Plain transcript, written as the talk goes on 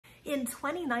In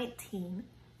 2019,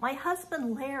 my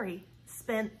husband Larry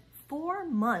spent 4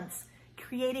 months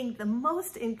creating the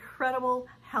most incredible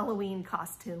Halloween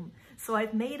costume, so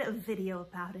I've made a video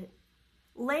about it.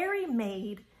 Larry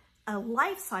made a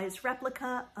life-size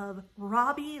replica of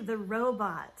Robby the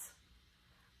Robot.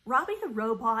 Robby the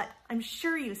Robot, I'm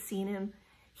sure you've seen him.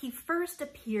 He first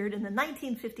appeared in the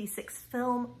 1956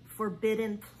 film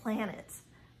Forbidden Planet.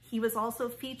 He was also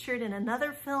featured in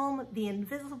another film, The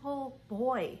Invisible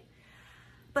Boy.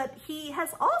 But he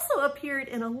has also appeared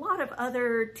in a lot of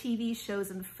other TV shows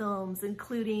and films,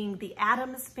 including The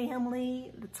Addams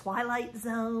Family, The Twilight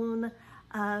Zone,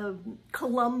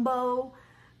 Columbo,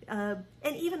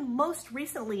 and even most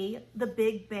recently, The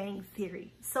Big Bang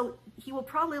Theory. So he will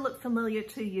probably look familiar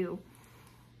to you.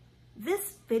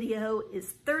 This video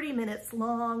is 30 minutes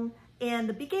long, and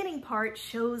the beginning part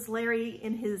shows Larry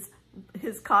in his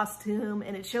costume,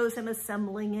 and it shows him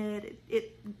assembling it.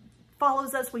 It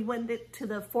follows us. We went to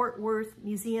the Fort Worth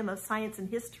Museum of Science and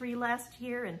History last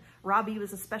year, and Robby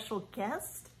was a special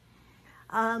guest.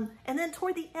 And then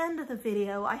toward the end of the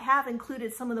video, I have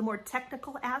included some of the more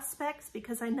technical aspects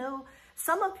because I know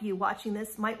some of you watching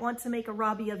this might want to make a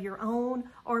Robby of your own,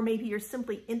 or maybe you're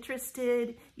simply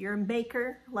interested, you're a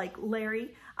maker like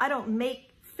Larry. I don't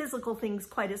make physical things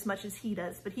quite as much as he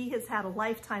does, but he has had a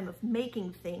lifetime of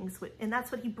making things, and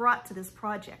that's what he brought to this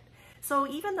project. So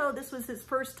even though this was his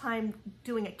first time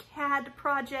doing a CAD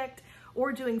project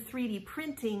or doing 3D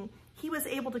printing, he was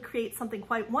able to create something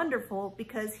quite wonderful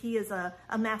because he is a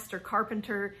master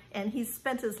carpenter and he's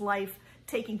spent his life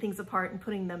taking things apart and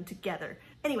putting them together.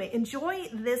 Anyway, enjoy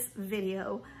this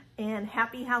video and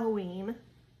happy Halloween.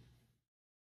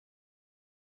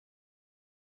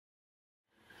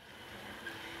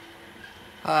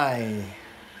 Hi,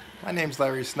 my name's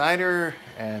Larry Snider,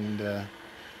 and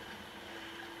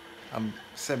I'm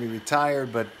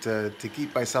semi-retired, but to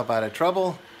keep myself out of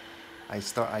trouble,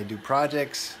 I do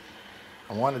projects.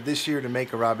 I wanted this year to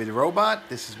make a Robby the Robot.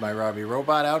 This is my Robby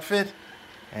Robot outfit,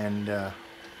 and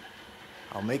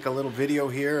I'll make a little video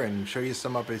here and show you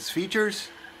some of his features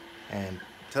and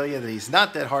tell you that he's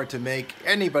not that hard to make.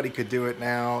 Anybody could do it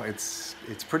now. It's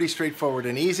pretty straightforward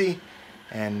and easy,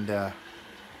 and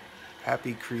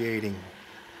happy creating.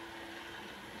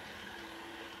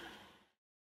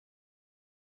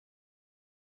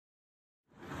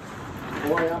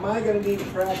 Boy, am I going to need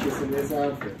practice in this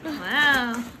outfit.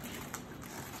 Wow.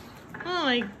 Oh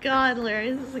my God,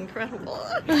 Larry, this is incredible.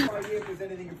 If there's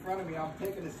anything in front of me, I'm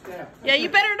taking a step. Yeah, you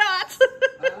better not.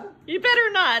 Huh? You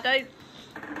better not. I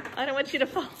don't want you to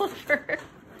fall over.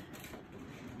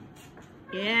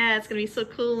 Yeah, it's gonna be so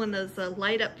cool when those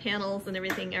light up panels and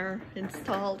everything are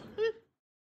installed.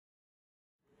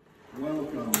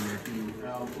 Welcome to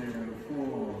Out There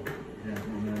Fall,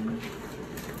 gentlemen.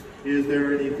 Is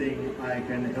there anything I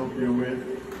can help you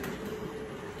with?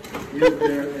 Is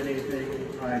there anything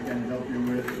I can help you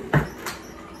with?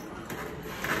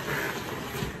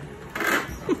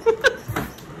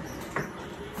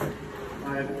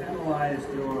 I've analyzed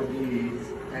your needs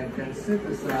and can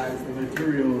synthesize the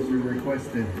materials you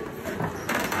requested.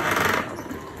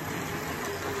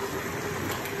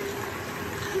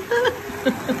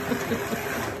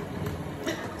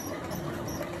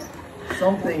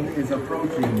 Something is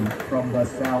approaching from the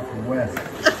southwest.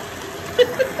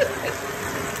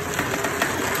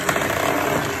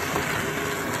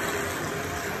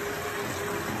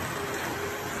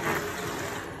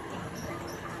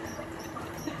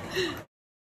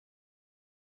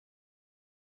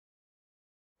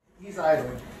 He's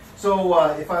idling. So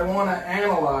if I want to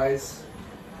analyze,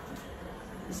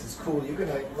 this is cool. You're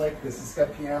gonna like this. It's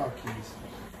got piano keys.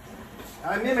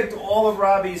 I mimicked all of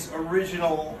Robby's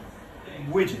original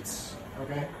widgets.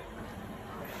 Okay.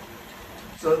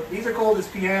 So these are called his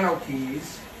piano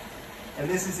keys, and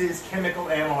this is his chemical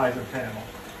analyzer panel.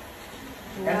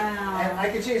 Wow. And I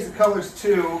can change the colors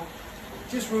too.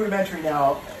 Just rudimentary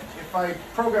now. If I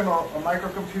program a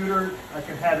microcomputer, I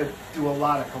can have it do a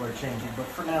lot of color changing, but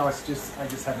for now I just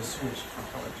have a switch for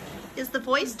color changing. Is the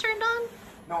voice turned on?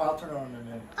 No, I'll turn it on in a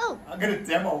minute. Oh. I'm gonna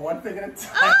demo one thing at a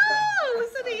time. Oh,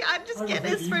 listen, I'm just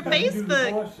getting this for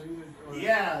Facebook.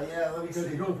 Yeah, let me Does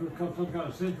see. it go through some kind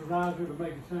of synthesizer to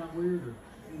make it sound weird? Or?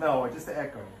 No, just the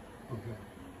echo. Okay.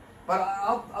 But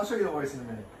I'll show you the voice in a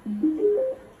minute.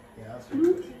 Yeah, I'll show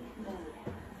you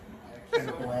the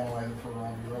chemical analyzer for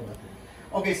Robby the Robot.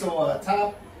 Okay, so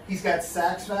top, he's got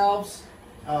sax valves.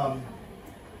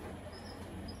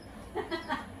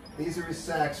 These are his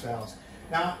sax valves.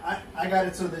 Now, I got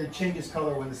it so that it changes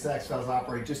color when the sax valves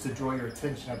operate, just to draw your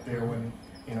attention up there when,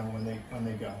 when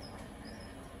they go.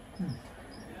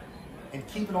 And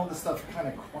keeping all this stuff kind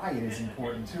of quiet is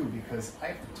important too, because I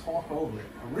have to talk over it.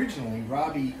 Originally,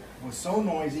 Robby was so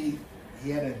noisy, he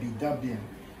had to be dubbed in.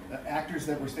 The actors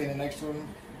that were standing next to him,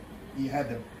 you had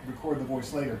to record the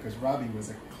voice later because Robby was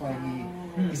a clangy.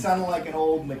 He sounded like an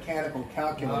old mechanical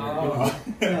calculator.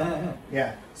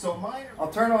 Yeah. So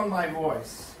I'll turn on my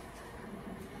voice.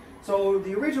 So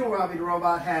the original Robby the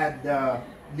Robot had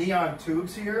neon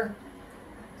tubes here,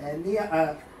 and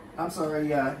neon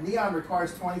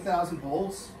requires 20,000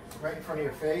 volts right in front of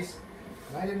your face,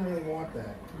 and I didn't really want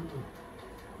that.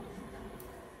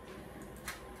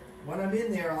 When I'm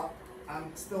in there,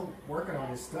 I'm still working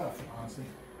on this stuff, honestly.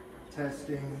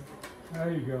 Testing.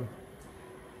 There you go.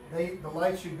 The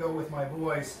light should go with my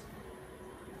voice.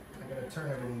 I gotta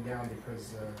turn everything down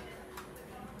because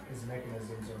his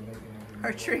mechanisms are making it.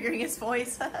 Or triggering his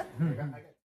voice.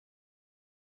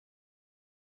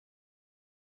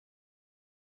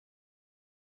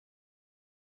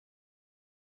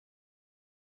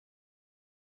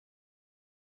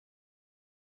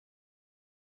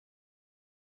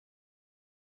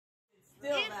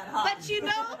 Still that hot. But you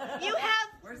know, you have.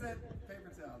 Where's that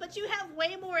paper towel? But you have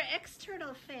way more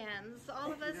external fans.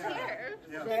 All of us here.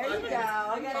 Yeah. There you go.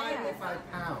 I got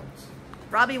 5 pounds.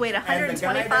 Robby weighed And the guy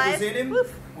 125. that was in him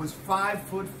Woof. was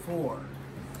 5'4".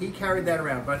 He carried that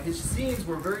around, but his scenes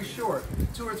were very short,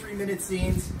 2 or 3 minute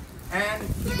scenes, and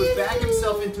he would back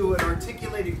himself into an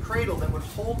articulated cradle that would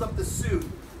hold up the suit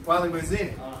while he was in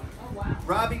it.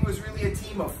 Robby was really a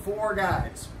team of 4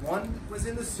 guys. 1 was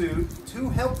in the suit, 2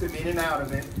 helped him in and out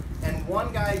of it, and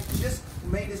 1 guy just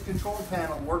made his control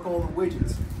panel work all the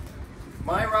widgets.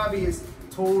 My Robby is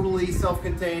totally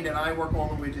self-contained, and I work all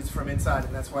the widgets from inside,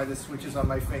 and that's why the switch is on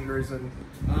my fingers and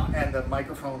the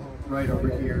microphone right over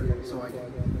here, so I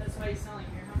can. That's why you sound like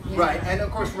you're humming. Right, and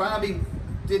of course Robby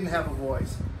didn't have a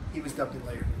voice. He was dubbed in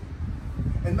later.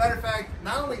 As a matter of fact,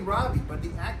 not only Robby, but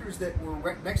the actors that were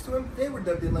right next to him, they were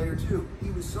dubbed in later too. He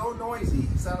was so noisy,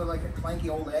 he sounded like a clanky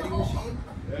old editing machine,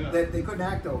 that they couldn't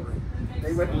act over it.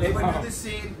 They would do the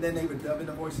scene, then they would dub in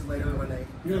the voices later when they.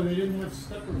 Yeah, they didn't have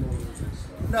stepper motors and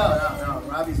stuff. No.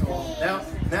 Robby's old.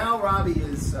 Now Robby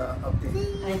is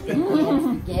updated. I think that's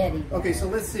spaghetti. Okay, so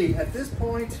let's see. At this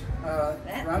point,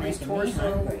 Robby's making me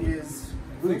torso hungry. is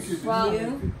loose. Well,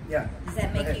 you? Yeah. Does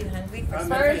that make you hungry for First,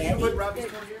 spaghetti? put Robby's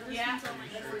torso here. Yeah.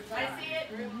 I see it.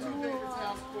 Two paper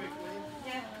towels quickly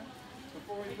Yeah.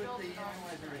 before we put the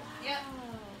analyzer in. Yep.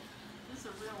 This is a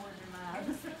real one in my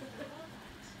eyes.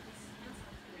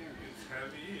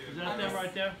 Is that them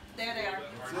right there? There they are.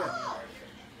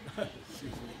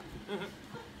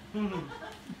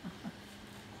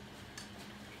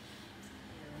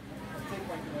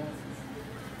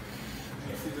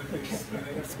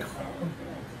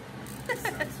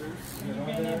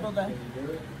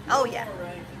 Oh yeah.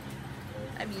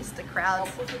 I'm used to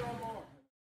crowds.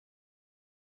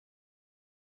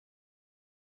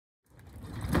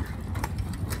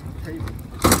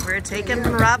 We're taking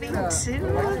Robby to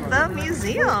the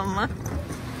museum.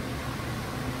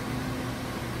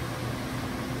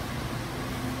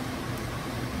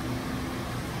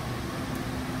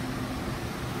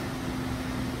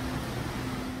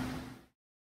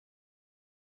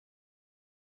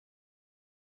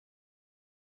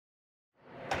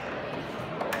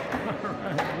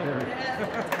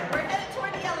 We're headed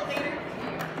toward the elevator.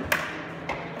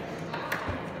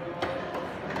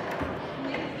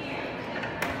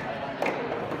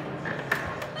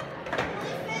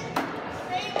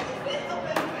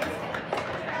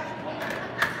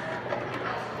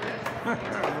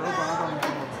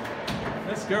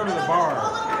 Let's go to the bar. A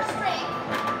little more straight.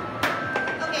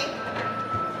 Okay.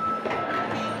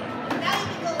 Now you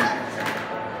can go left.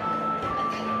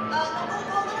 Okay. Go a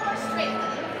little more straight.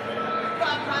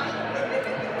 Robby.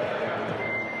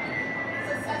 It's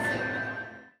a sesame.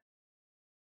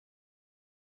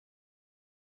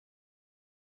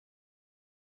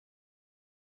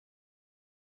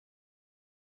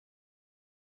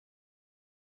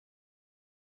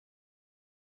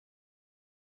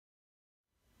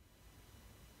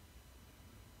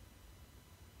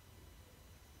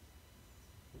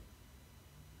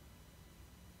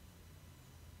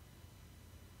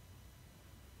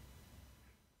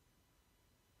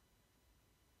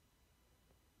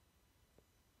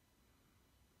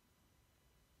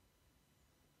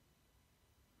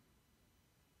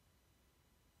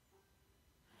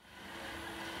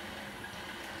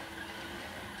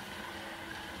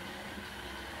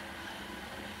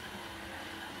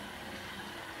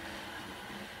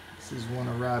 This is one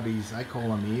of Robby's, I call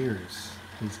them ears.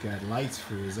 He's got lights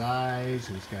for his eyes,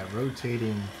 he's got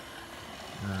rotating,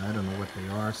 I don't know what they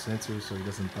are, sensors so he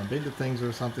doesn't bump into things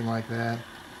or something like that.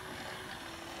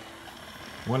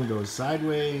 One goes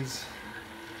sideways.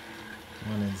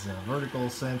 One is a vertical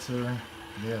sensor.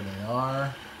 There they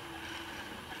are.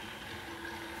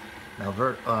 Now,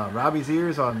 Robby's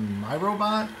ears on my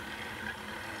robot,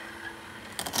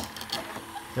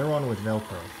 they're on with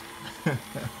Velcro.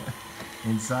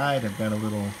 Inside, I've got a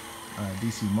little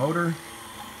DC motor,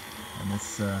 and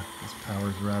this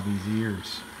powers Robby's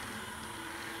ears.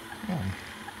 Yeah.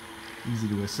 Easy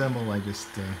to assemble. I just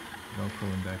Velcro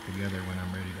them back together when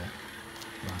I'm ready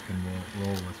to rock and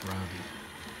roll with Robby.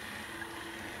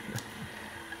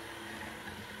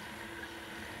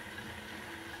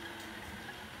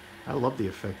 I love the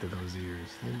effect of those ears.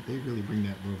 They really bring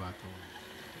that robot to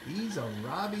life. These are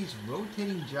Robby's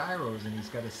rotating gyros, and he's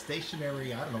got a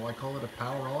stationary, I don't know, I call it a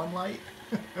power on light.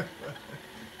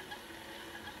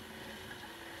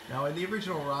 Now, in the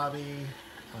original Robby,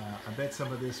 I bet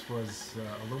some of this was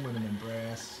aluminum and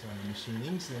brass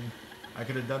machinings, and I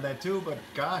could have done that too, but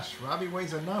gosh, Robby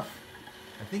weighs enough.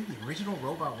 I think the original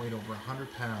robot weighed over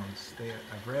 100 pounds.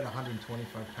 I've read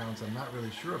 125 pounds. I'm not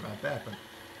really sure about that, but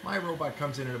my robot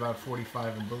comes in at about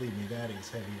 45, and believe me, that is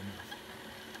heavy enough.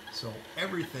 So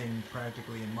everything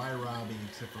practically in my Robby,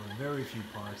 except for very few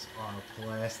parts, are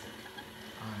plastic.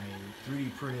 I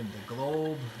 3D printed the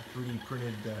globe, 3D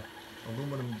printed the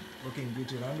aluminum looking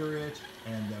widget under it,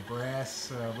 and the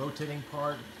brass rotating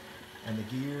part, and the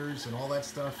gears and all that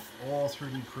stuff, all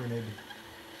 3D printed,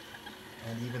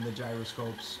 and even the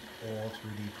gyroscopes, all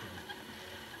 3D printed.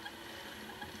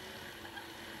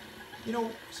 You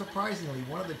know, surprisingly,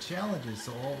 one of the challenges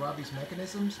to all Robby's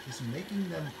mechanisms is making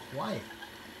them quiet.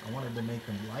 I wanted to make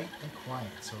them light and quiet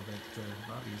so that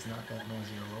Robby is not that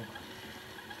noisy a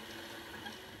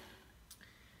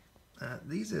robot.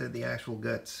 These are the actual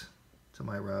guts to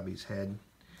my Robby's head.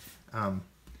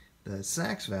 The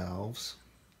sax valves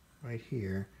right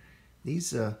here,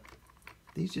 these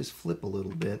just flip a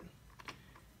little bit,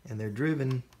 and they're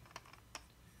driven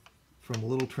from a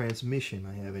little transmission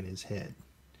I have in his head.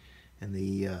 And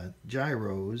the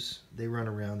gyros, they run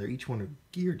around. They're each one are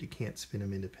geared. You can't spin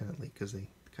them independently because they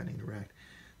kind of interact.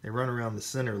 They run around the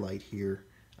center light here,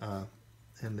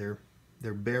 and their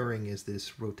bearing is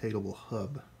this rotatable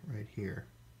hub right here.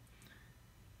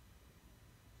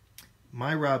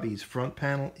 My Robby's front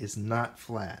panel is not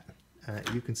flat.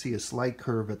 You can see a slight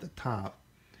curve at the top,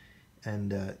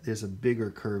 and there's a bigger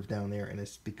curve down there, and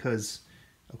it's because,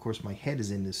 of course, my head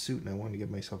is in this suit, and I want to give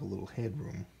myself a little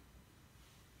headroom.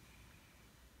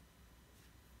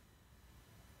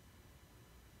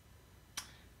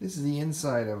 This is the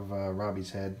inside of Robby's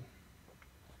head.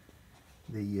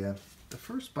 The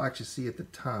first box you see at the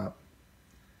top,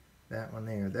 that one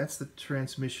there, that's the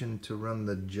transmission to run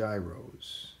the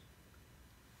gyros.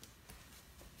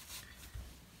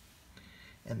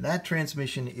 And that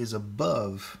transmission is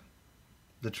above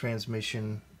the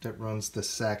transmission that runs the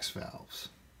sax valves.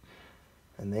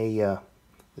 And there's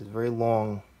very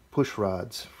long push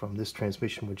rods from this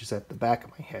transmission, which is at the back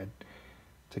of my head,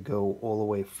 to go all the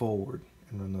way forward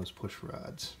and run those push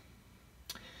rods.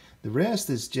 The rest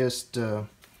is just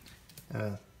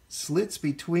slits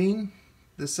between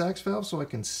the sax valves so I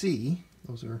can see.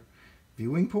 Those are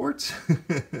viewing ports.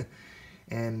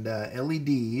 And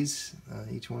LEDs.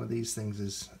 Each one of these things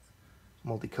is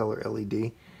multicolor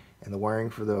LED, and the wiring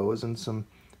for those, and some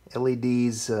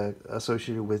LEDs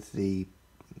associated with the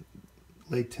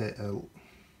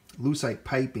lucite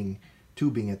piping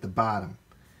tubing at the bottom.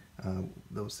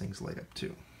 Those things light up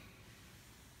too.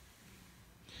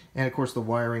 And of course the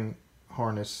wiring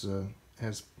harness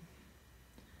has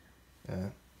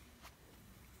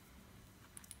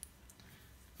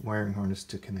wiring harness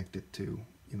to connect it to,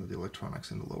 you know, the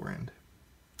electronics in the lower end.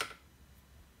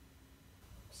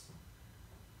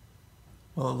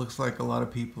 Well, it looks like a lot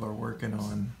of people are working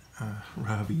on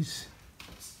Robby's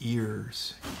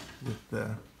ears with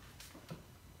the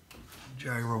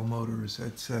gyro motors,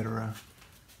 etc.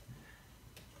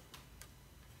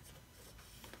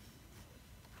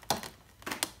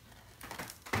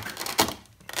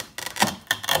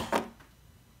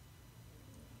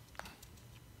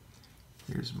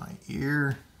 Here's my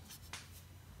ear.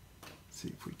 Let's see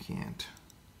if we can't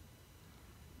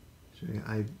show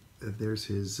you. There's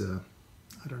his,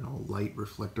 I don't know, light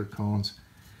reflector cones.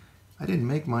 I didn't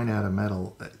make mine out of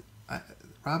metal.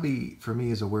 Robby, for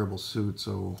me, is a wearable suit,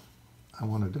 so I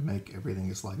wanted to make everything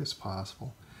as light as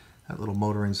possible. That little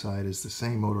motor inside is the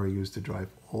same motor I use to drive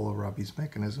all of Robby's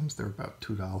mechanisms. They're about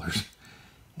 $2,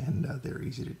 and they're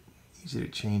easy to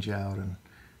change out, and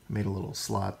I made a little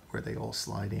slot where they all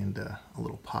slide into a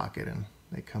little pocket, and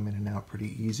they come in and out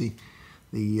pretty easy.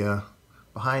 The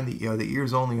behind the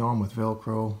ear's only on with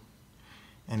Velcro,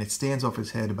 and it stands off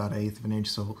his head about 1/8 of an inch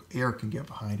so air can get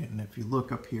behind it. And if you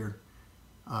look up here,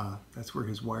 that's where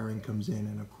his wiring comes in,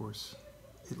 and of course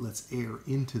it lets air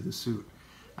into the suit.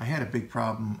 I had a big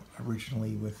problem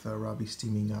originally with Robby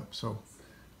steaming up, so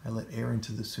I let air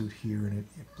into the suit here and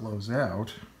it blows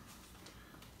out.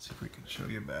 Let's see if we can show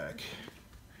you back.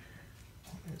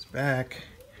 There's back,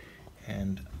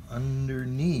 and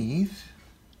underneath,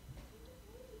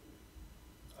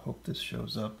 I hope this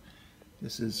shows up,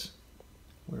 this is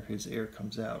where his air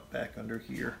comes out, back under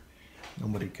here.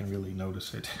 Nobody can really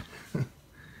notice it.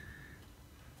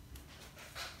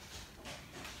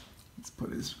 Let's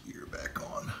put his ear back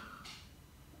on.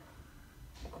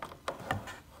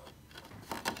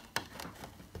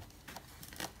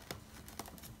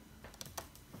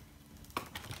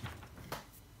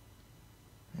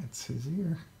 That's his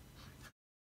ear.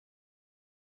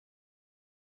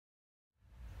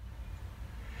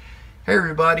 Hey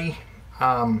everybody,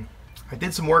 I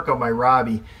did some work on my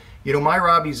Robby. You know, my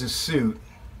Robby's a suit,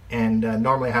 and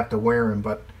normally I have to wear him,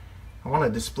 but I want to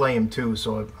display him too,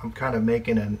 so I'm kind of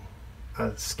making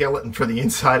a skeleton for the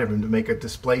inside of him to make a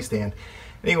display stand.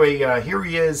 Anyway, here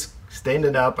he is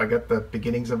standing up. I got the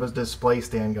beginnings of his display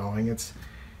stand going. It's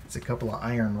a couple of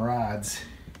iron rods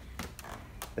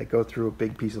that go through a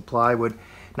big piece of plywood.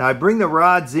 Now I bring the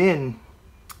rods in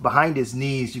behind his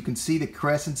knees. You can see the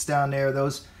crescents down there.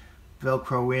 Those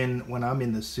Velcro in when I'm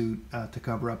in the suit to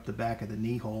cover up the back of the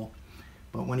knee hole.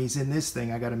 But when he's in this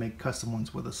thing, I got to make custom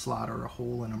ones with a slot or a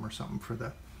hole in them or something for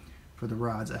the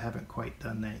rods. I haven't quite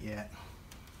done that yet.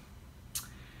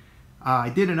 I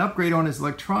did an upgrade on his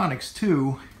electronics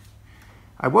too.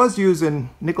 I was using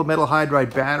nickel metal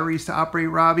hydride batteries to operate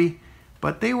Robby,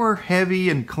 but they were heavy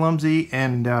and clumsy,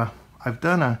 and I've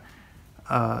done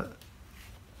an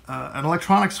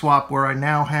electronic swap where I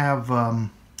now have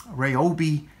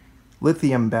Robby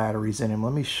lithium batteries in him.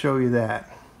 Let me show you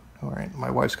that. All right, my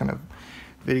wife's gonna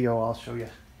video. I'll show you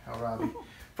how Robby.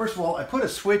 First of all, I put a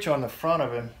switch on the front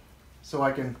of him so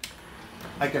I can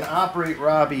operate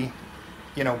Robby,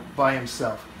 you know, by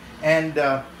himself. And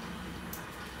let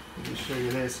me show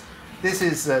you this. This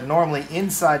is normally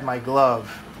inside my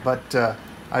glove, but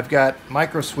I've got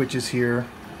micro switches here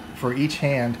for each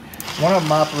hand. One of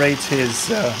them operates his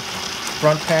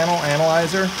front panel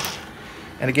analyzer.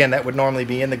 And again, that would normally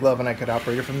be in the glove and I could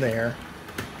operate it from there.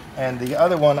 And the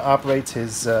other one operates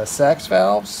his sax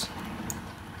valves.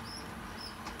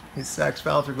 His sax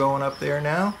valves are going up there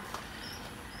now.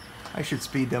 I should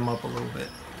speed them up a little bit.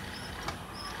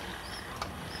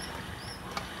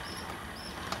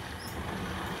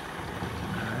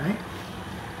 Alright.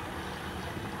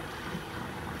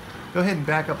 Go ahead and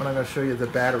back up and I'm going to show you the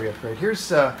battery upgrade.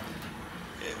 Here's,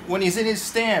 when he's in his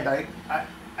stand, I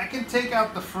can take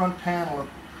out the front panel,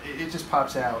 it just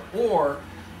pops out, or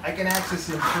I can access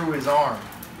him through his arm.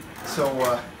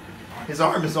 So his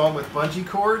arm is on with bungee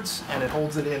cords and it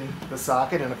holds it in the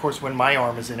socket, and of course when my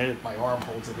arm is in it, my arm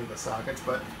holds it in the sockets,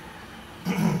 but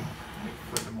let me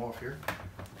flip them off here.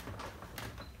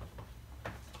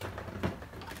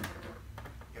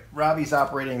 Robby's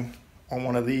operating on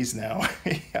one of these now.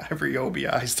 I've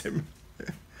Robbyized him.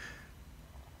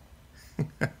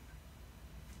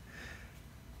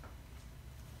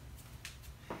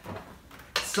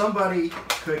 Somebody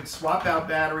could swap out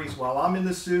batteries while I'm in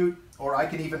the suit, or I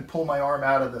can even pull my arm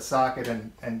out of the socket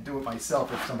and do it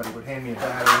myself if somebody would hand me a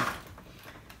battery.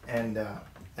 And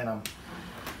I'm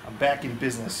back in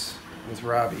business with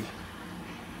Robby.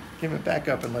 Give it back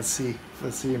up and let's see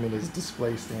him in his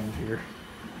display stand here.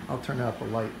 I'll turn out the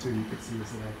light too, you can see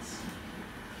his legs.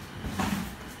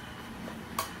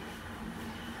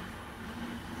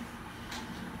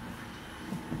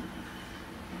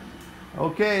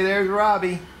 Okay, there's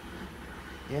Robby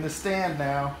in the stand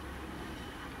now.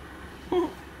 All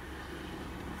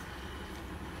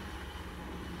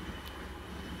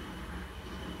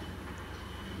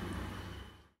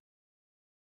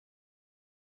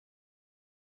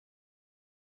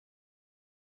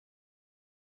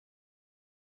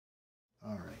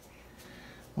right.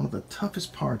 One of the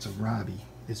toughest parts of Robby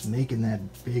is making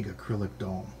that big acrylic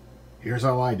dome. Here's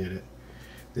how I did it.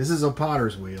 This is a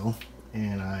potter's wheel,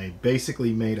 and I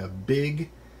basically made a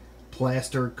big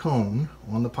plaster cone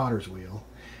on the potter's wheel,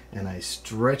 and I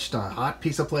stretched a hot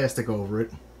piece of plastic over it.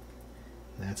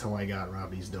 That's how I got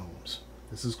Robby's domes.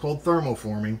 This is called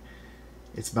thermoforming.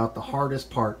 It's about the hardest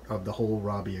part of the whole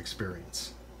Robby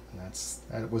experience. And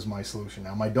that was my solution.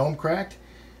 Now my dome cracked.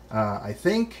 I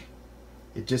think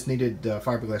it just needed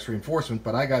fiberglass reinforcement,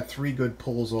 but I got 3 good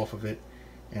pulls off of it,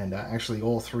 and actually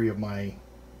all 3 of my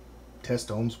test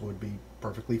domes would be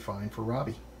perfectly fine for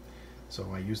Robby.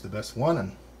 So I used the best one,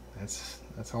 and that's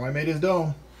how I made his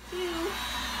dome.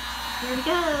 Here we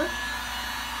go.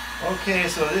 Okay,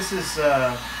 so this is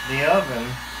the oven.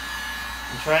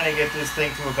 I'm trying to get this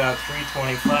thing to about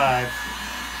 325.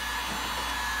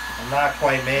 I'm not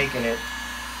quite making it.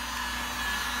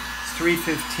 It's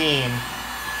 315.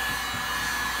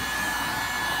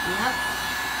 Yep.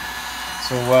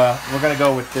 So we're gonna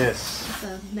go with this. It's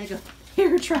a mega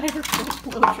hair dryer,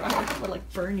 blow dryer. Would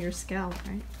like burn your scalp,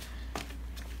 right?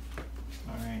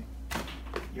 All right.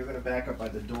 You're gonna back up by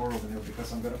the door over there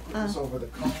because I'm gonna put this over the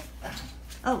cone.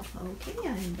 Oh, okay.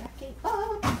 I'm backing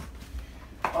up.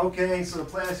 Okay, so the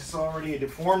plastic's already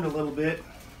deformed a little bit.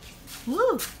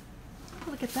 Woo!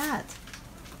 Look at that.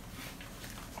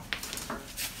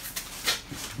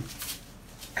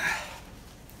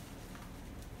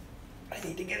 I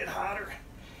need to get it hotter.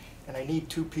 And I need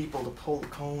 2 people to pull the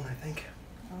cone, I think.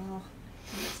 Oh,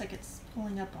 it looks like it's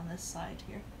pulling up on this side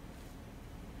here.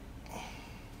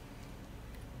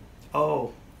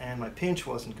 Oh, and my pinch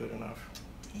wasn't good enough.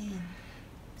 Damn.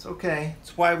 It's okay.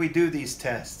 It's why we do these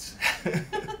tests.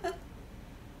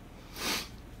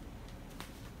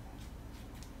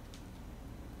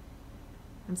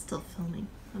 I'm still filming.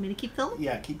 Want me to keep filming?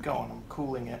 Yeah, keep going. I'm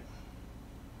cooling it.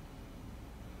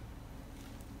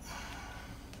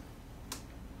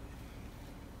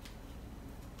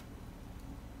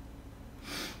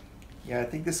 Yeah, I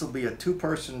think this will be a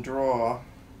 2-person draw.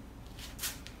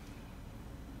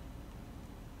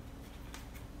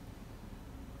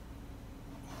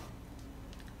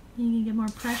 You can get more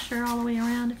pressure all the way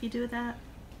around if you do that.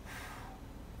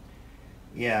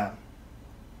 Yeah.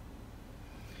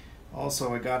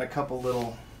 Also, I got a couple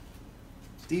little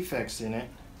defects in it.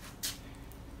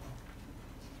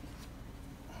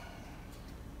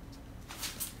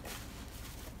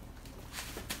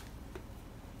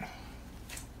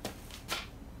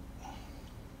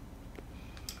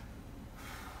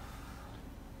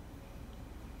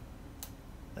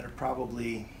 That are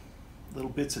probably little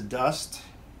bits of dust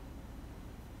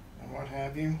and what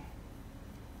have you.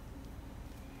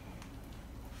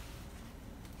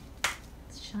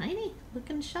 It's shiny.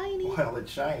 Looking shiny. Well,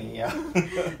 it's shiny, yeah.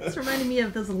 It's reminding me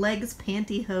of those legs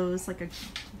pantyhose, like a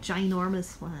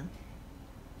ginormous one.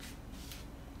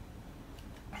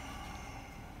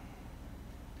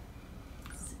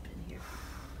 Zip in here.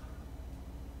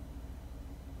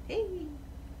 Hey,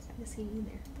 I see you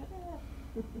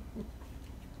there.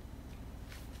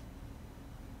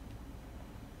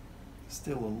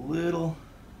 Still a little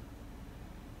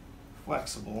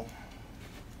flexible.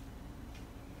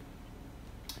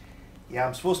 Yeah,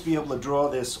 I'm supposed to be able to draw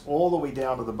this all the way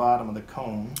down to the bottom of the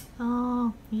cone.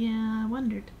 Oh, yeah, I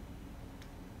wondered.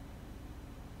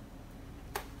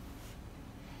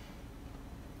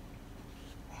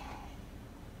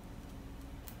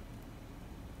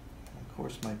 Of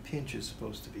course, my pinch is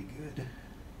supposed to be good.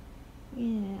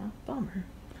 Yeah, bummer.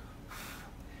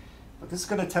 But this is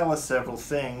going to tell us several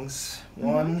things.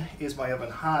 One, is my oven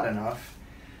hot enough?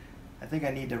 I think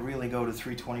I need to really go to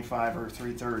 325 or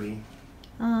 330.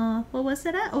 What was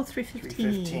it at? Oh, 315.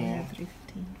 315. Yeah,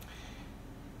 315.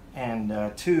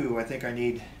 And 2, I think I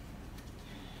need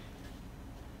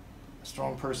a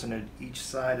strong person at each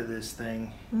side of this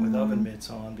thing with oven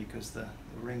mitts on because the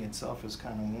ring itself is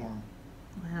kind of warm.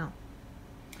 Wow.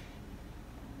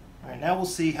 All right, now we'll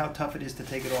see how tough it is to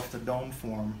take it off the dome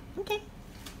form. Okay.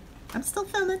 I'm still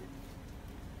filming.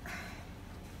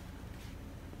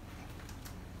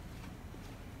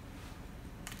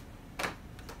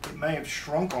 It may have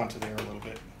shrunk onto there a little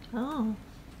bit. Oh.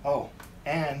 Oh,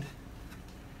 and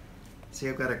see,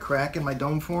 I've got a crack in my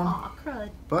dome form. Aw, crud.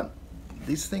 But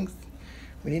these things,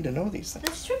 we need to know these things.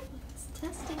 That's true. It's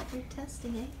testing. You're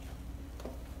testing, eh?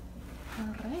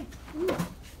 All right. Ooh.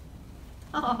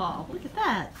 Oh, look at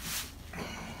that.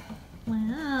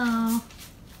 Wow.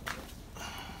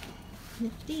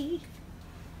 Nifty.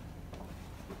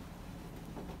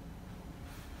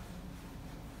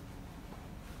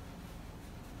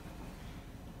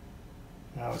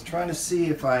 Now, I was trying to see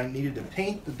if I needed to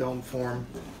paint the dome form,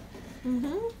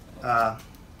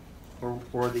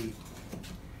 or the,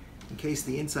 in case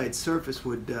the inside surface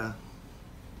would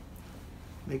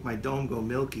make my dome go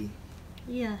milky,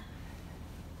 Yeah.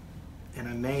 and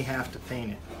I may have to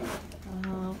paint it.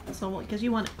 So because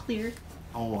you want it clear.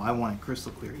 Oh, I want it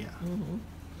crystal clear, yeah.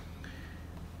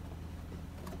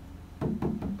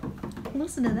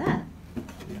 Listen to that.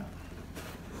 Yeah.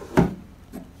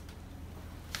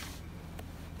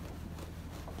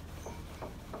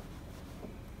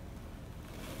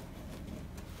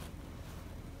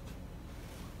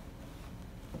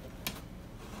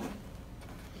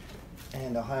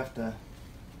 And I'll have to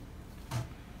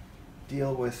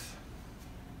deal with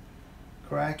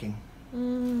cracking.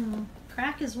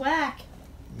 Crack is whack.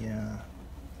 Yeah.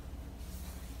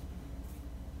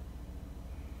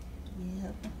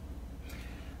 Yep.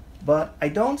 But I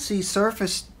don't see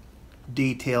surface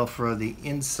detail for the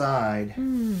inside.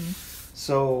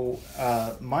 So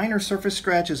minor surface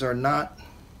scratches are not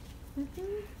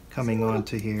coming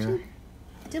onto here.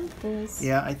 Dimples.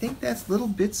 Yeah, I think that's little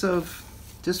bits of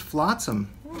just flotsam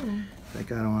that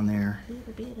got on there.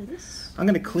 I'm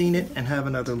gonna clean it and have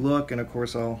another look, and of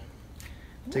course I'll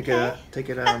take it out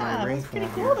of my ring That's pretty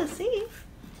form cool here. to see.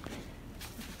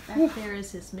 Back there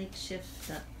is his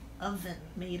makeshift oven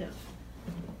made of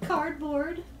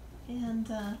cardboard and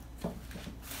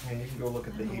And you can go look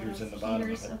at the heaters in the bottom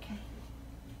of it. Okay.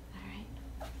 All right.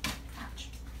 Ouch.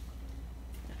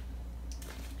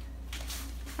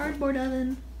 Cardboard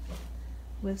oven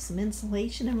with some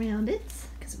insulation around it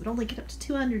because it would only get up to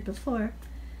 200 before.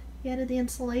 He added the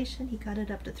insulation. He got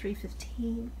it up to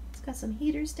 315. It's got some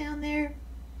heaters down there.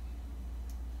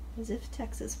 As if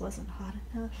Texas wasn't hot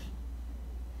enough.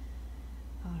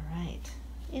 All right.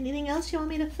 Anything else you want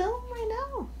me to film right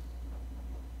now?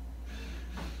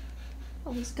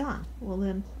 Oh, he's gone. Well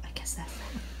then, I guess that's that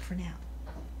for now.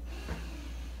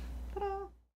 Ta-da!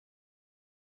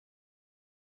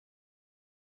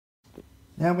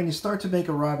 Now, when you start to make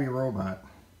a Robby robot,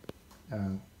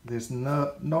 there's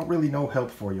not really no help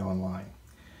for you online.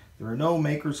 There are no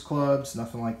makers clubs,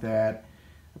 nothing like that.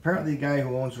 Apparently, the guy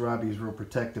who owns Robby is real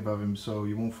protective of him, so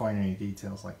you won't find any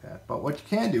details like that. But what you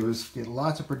can do is get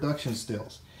lots of production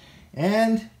stills.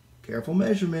 And, careful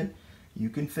measurement, you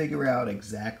can figure out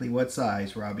exactly what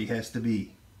size Robby has to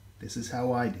be. This is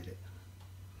how I did it.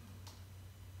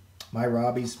 My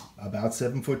Robby's about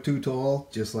 7'2" tall,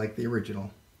 just like the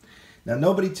original. Now,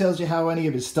 nobody tells you how any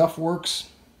of his stuff works,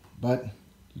 but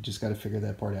you just got to figure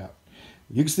that part out.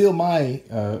 You can steal my,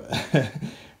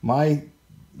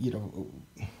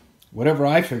 whatever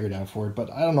I figured out for it, but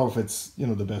I don't know if it's,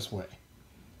 the best way.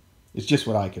 It's just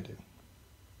what I could do.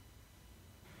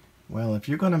 Well, if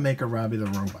you're going to make a Robby the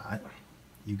Robot,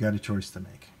 you got a choice to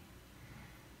make.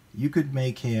 You could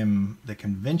make him the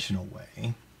conventional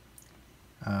way,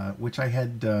 which I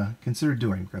had considered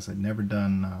doing because I'd never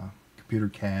done computer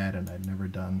CAD and I'd never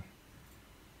done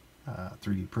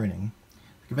 3D printing.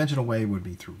 The conventional way would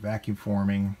be through vacuum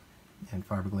forming and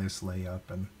fiberglass layup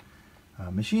and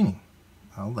machining.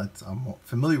 Well, I'm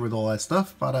familiar with all that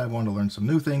stuff, but I want to learn some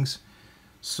new things.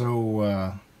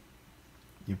 So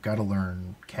you've got to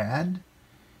learn CAD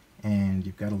and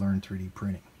you've got to learn 3D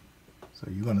printing. So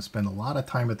you're going to spend a lot of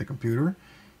time at the computer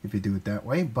if you do it that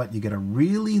way, but you get a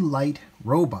really light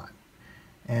robot.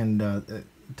 And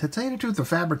to tell you the truth, the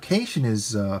fabrication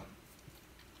is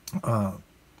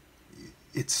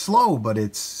it's slow, but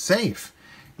it's safe.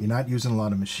 You're not using a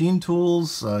lot of machine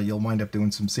tools. You'll wind up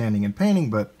doing some sanding and painting,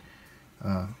 but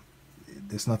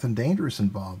there's nothing dangerous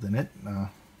involved in it.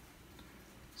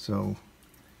 So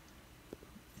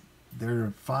there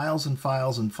are files and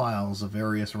files and files of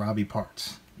various Robby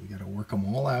parts. You got to work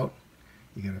them all out.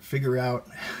 You got to figure out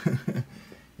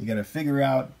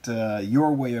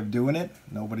your way of doing it.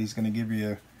 Nobody's going to give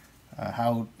you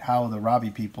how the Robby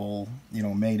people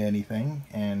made anything,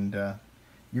 and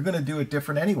you're going to do it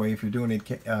different anyway if you're doing it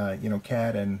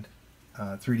CAD and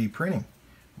 3D printing.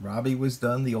 Robby was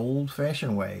done the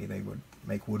old-fashioned way. They would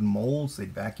make wooden molds.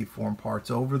 They'd vacuum form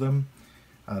parts over them.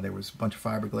 There was a bunch of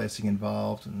fiberglassing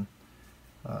involved and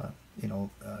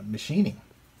machining.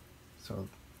 So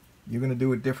you're going to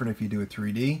do it different if you do it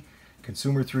 3D.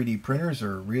 Consumer 3D printers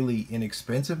are really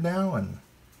inexpensive now, and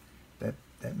that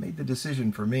made the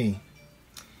decision for me.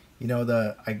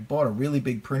 I bought a really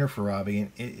big printer for Robby,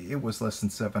 and it was less than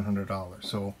 $700.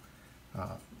 So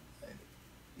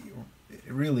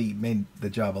it really made the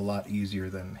job a lot easier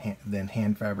than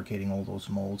hand fabricating all those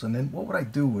molds. And then what would I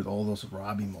do with all those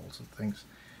Robby molds and things?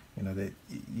 That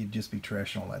you'd just be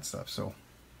trashing all that stuff. So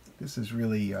this is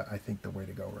really, I think, the way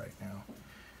to go right now.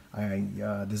 I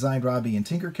designed Robby in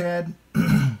Tinkercad.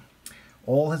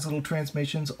 All his little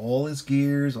transmissions, all his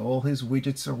gears, all his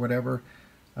widgets or whatever,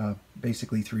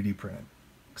 basically 3D printed.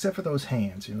 Except for those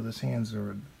hands. Those hands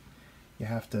are,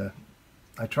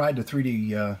 I tried to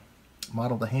 3D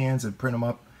model the hands and print them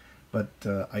up, but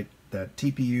that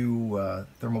TPU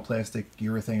thermoplastic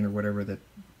urethane or whatever that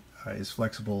is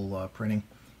flexible printing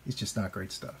is just not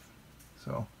great stuff.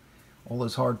 So all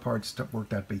those hard parts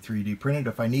worked out to be 3D printed.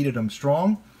 If I needed them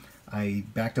strong, I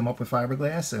backed them up with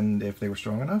fiberglass, and if they were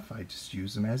strong enough, I just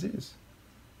used them as is.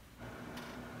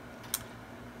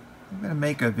 I'm going to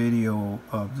make a video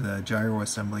of the gyro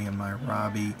assembly in my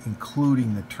Robby,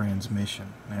 including the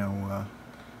transmission. Now,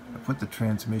 I put the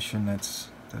transmission, that's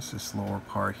this lower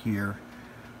part here,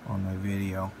 on my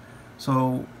video.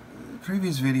 So, the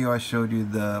previous video I showed you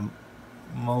the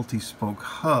multi-spoke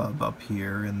hub up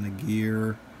here, and the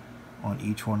gear on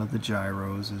each one of the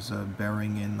gyros is a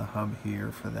bearing in the hub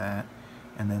here for that,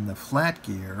 and then the flat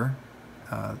gear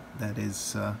that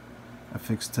is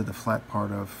affixed to the flat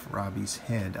part of Robby's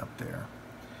head up there.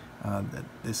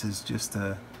 This is just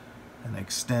an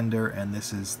extender, and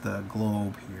this is the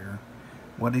globe here.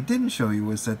 What I didn't show you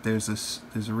was that there's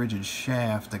a rigid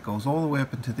shaft that goes all the way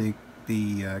up into the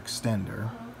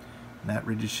extender, and that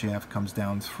rigid shaft comes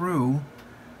down through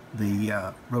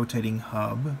the rotating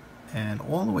hub and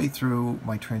all the way through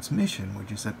my transmission,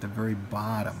 which is at the very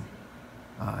bottom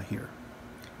here.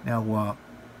 Now,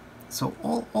 so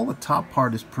all the top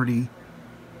part is pretty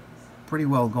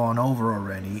well gone over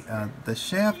already. The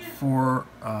shaft for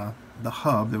the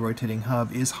hub, the rotating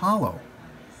hub, is hollow,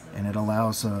 and it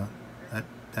allows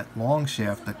that long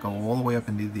shaft that go all the way up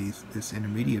into this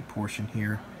intermediate portion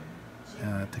here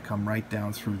to come right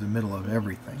down through the middle of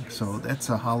everything. So that's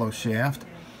a hollow shaft,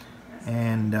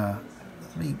 and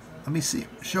let me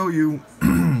show you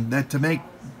that to make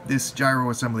this gyro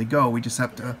assembly go, we just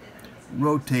have to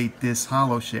rotate this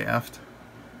hollow shaft,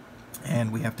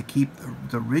 and we have to keep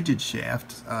the rigid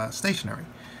shaft stationary.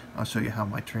 I'll show you how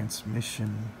my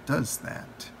transmission does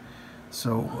that.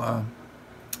 So I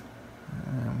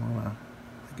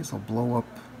guess I'll blow up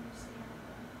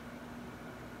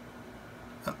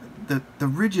the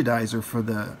rigidizer for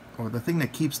the thing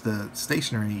that keeps the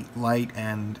stationary light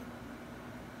and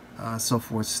so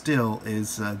forth still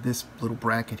is this little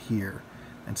bracket here,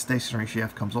 and stationary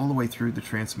shaft comes all the way through the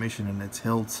transmission, and it's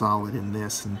held solid in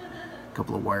this, and a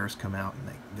couple of wires come out,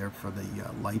 and they're for the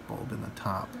light bulb in the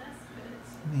top.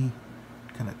 Let me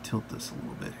kind of tilt this a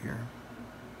little bit here.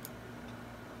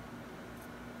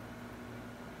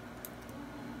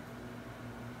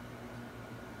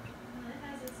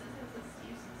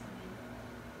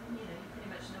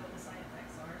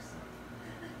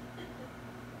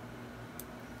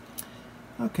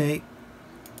 Okay,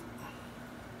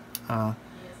 the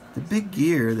big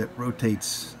gear that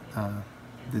rotates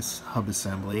this hub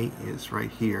assembly is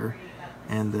right here,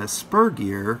 and the spur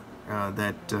gear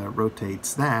that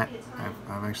rotates that,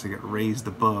 I've actually got raised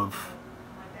above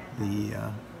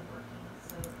the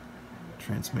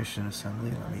transmission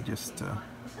assembly. Let me just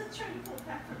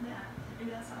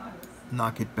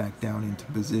knock it back down into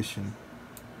position.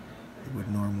 It would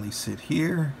normally sit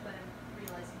here.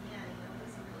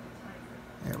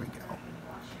 There we go.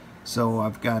 So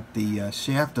I've got the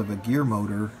shaft of a gear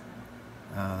motor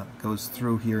goes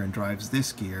through here and drives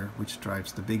this gear, which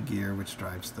drives the big gear, which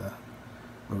drives the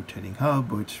rotating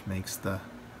hub, which makes the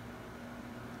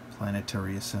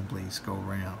planetary assemblies go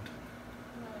round.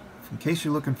 In case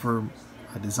you're looking for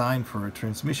a design for a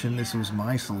transmission, this was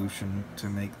my solution to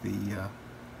make the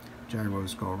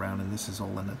gyros go around, and this is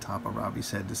all in the top of Robby's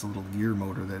head, this little gear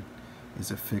motor that is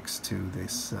affixed to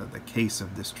this the case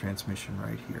of this transmission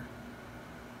right here.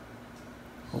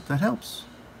 Hope that helps.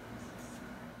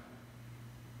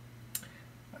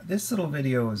 This little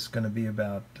video is going to be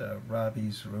about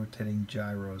Robby's rotating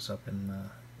gyros up in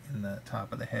the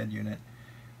top of the head unit.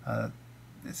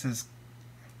 This is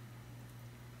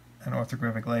an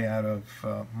orthographic layout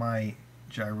of my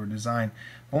gyro design.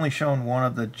 I've only shown one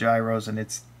of the gyros, and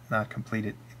it's not complete.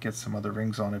 It gets some other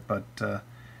rings on it, but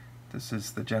this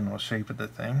is the general shape of the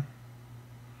thing.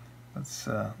 Let's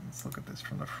look at this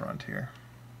from the front here,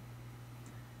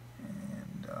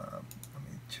 and let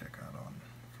me check out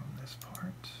from this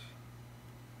part.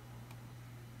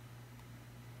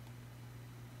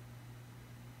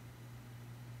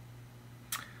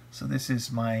 So this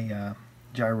is my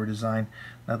gyro design.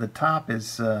 Now the top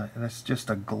is that's just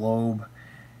a globe.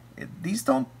 These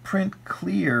don't print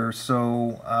clear,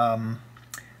 so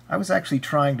I was actually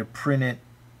trying to print it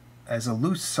as a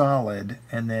loose solid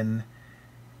and then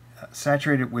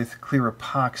saturate it with clear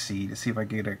epoxy to see if I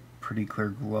could get a pretty clear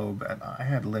globe. And I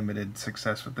had limited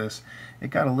success with this.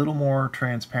 It got a little more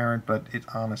transparent, but it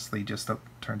honestly just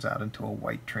turns out into a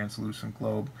white translucent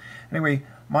globe. Anyway,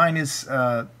 mine is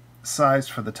sized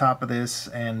for the top of this,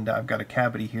 and I've got a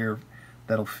cavity here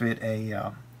that'll fit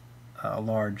a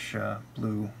large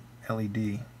blue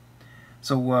LED.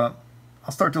 So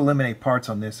I'll start to eliminate parts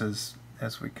on this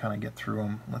as we kind of get through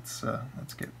them. Let's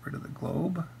get rid of the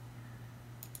globe.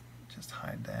 Just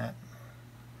hide that.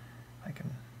 I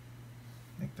can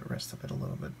make the rest of it a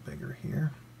little bit bigger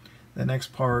here. The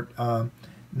next part,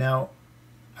 now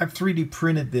I've 3D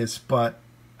printed this, but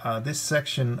this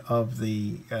section of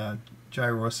the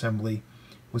gyro assembly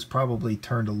was probably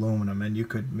turned aluminum, and you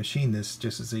could machine this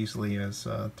just as easily as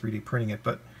 3D printing it,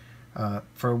 but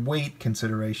for weight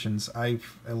considerations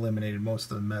I've eliminated most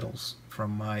of the metals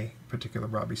from my particular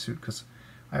Robby suit because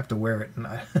I have to wear it, and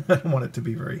I don't want it to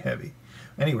be very heavy.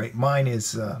 Anyway, mine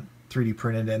is 3D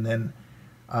printed, and then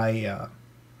I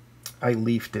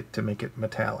leafed it to make it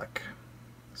metallic.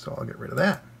 So I'll get rid of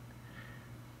that.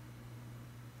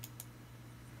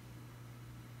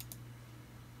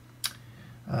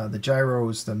 The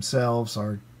gyros themselves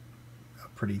are a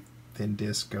pretty thin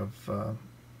disc of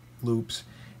loops,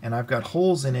 and I've got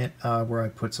holes in it where I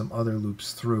put some other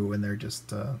loops through, and they're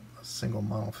just a single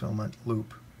monofilament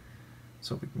loop.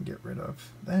 So we can get rid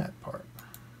of that part.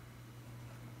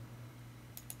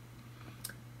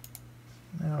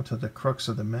 Now to the crux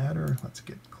of the matter. Let's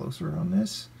get closer on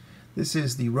this. This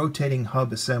is the rotating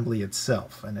hub assembly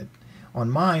itself, and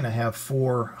on mine I have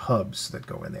 4 hubs that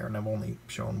go in there, and I've only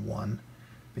shown one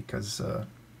because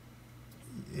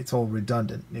it's all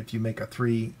redundant. If you make a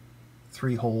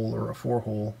 3-hole or a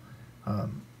 4-hole,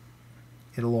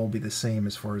 it'll all be the same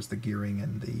as far as the gearing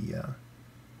and the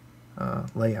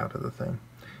layout of the thing.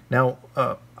 Now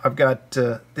I've got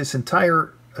this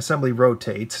entire assembly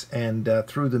rotates, and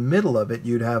through the middle of it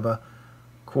you'd have a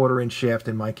 1/4-inch shaft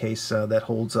in my case that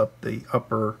holds up the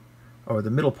upper, or the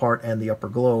middle part, and the upper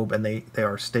globe, and they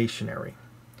are stationary.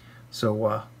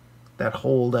 So that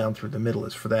hole down through the middle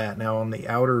is for that. Now on the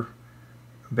outer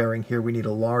bearing here, we need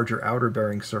a larger outer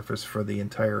bearing surface for the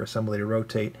entire assembly to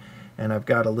rotate, and I've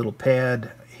got a little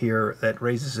pad here that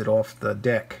raises it off the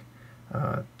deck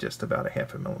just about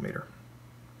 1/2 millimeter.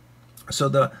 So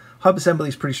the hub assembly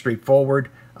is pretty straightforward.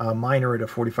 Mine are at a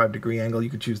 45-degree angle. You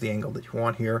could choose the angle that you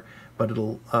want here, but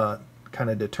it'll kind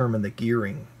of determine the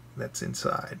gearing that's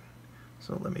inside.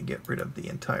 So let me get rid of the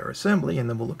entire assembly, and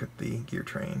then we'll look at the gear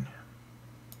train.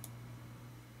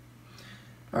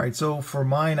 Alright, so for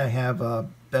mine I have a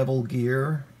bevel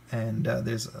gear, and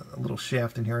there's a little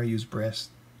shaft in here. I use brass.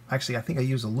 Actually, I think I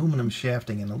use aluminum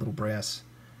shafting and a little brass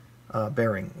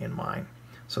bearing in mine.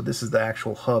 So this is the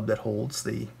actual hub that holds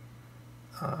the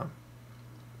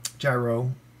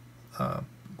gyro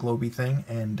globy thing,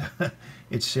 and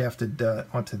it's shafted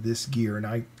onto this gear. And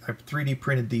I've 3D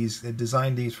printed these,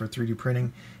 designed these for 3D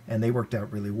printing, and they worked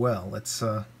out really well. Let's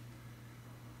let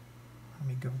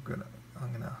me go.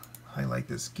 I'm gonna highlight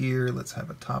this gear. Let's have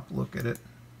a top look at it.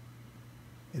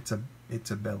 It's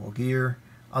a bevel gear.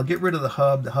 I'll get rid of the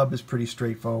hub. The hub is pretty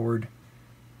straightforward.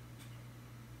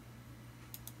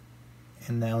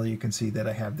 And now you can see that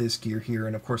I have this gear here,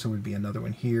 and of course there would be another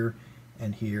one here,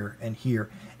 and here, and here.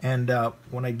 And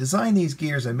when I designed these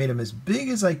gears, I made them as big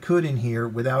as I could in here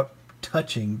without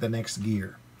touching the next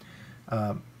gear.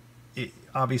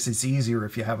 Obviously it's easier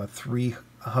if you have a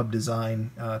 3-hub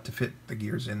design to fit the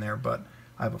gears in there, but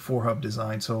I have a 4-hub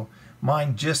design, so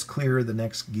mine just clear the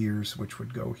next gears, which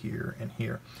would go here and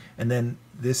here. And then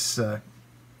this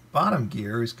bottom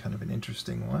gear is kind of an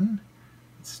interesting one.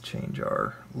 Let's change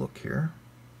our look here.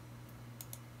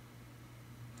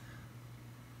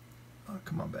 Oh,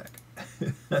 come on back.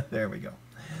 There we go.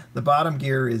 The bottom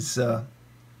gear is a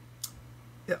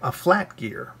flat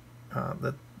gear.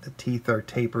 The teeth are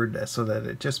tapered so that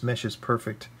it just meshes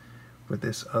perfect with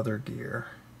this other gear.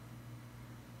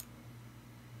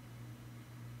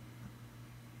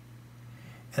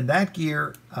 And that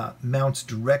gear mounts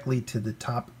directly to the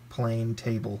top plane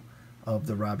table of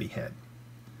the Robby head.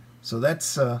 So that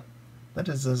is the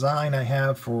design I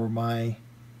have for my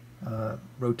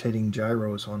rotating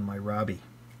gyros on my Robby.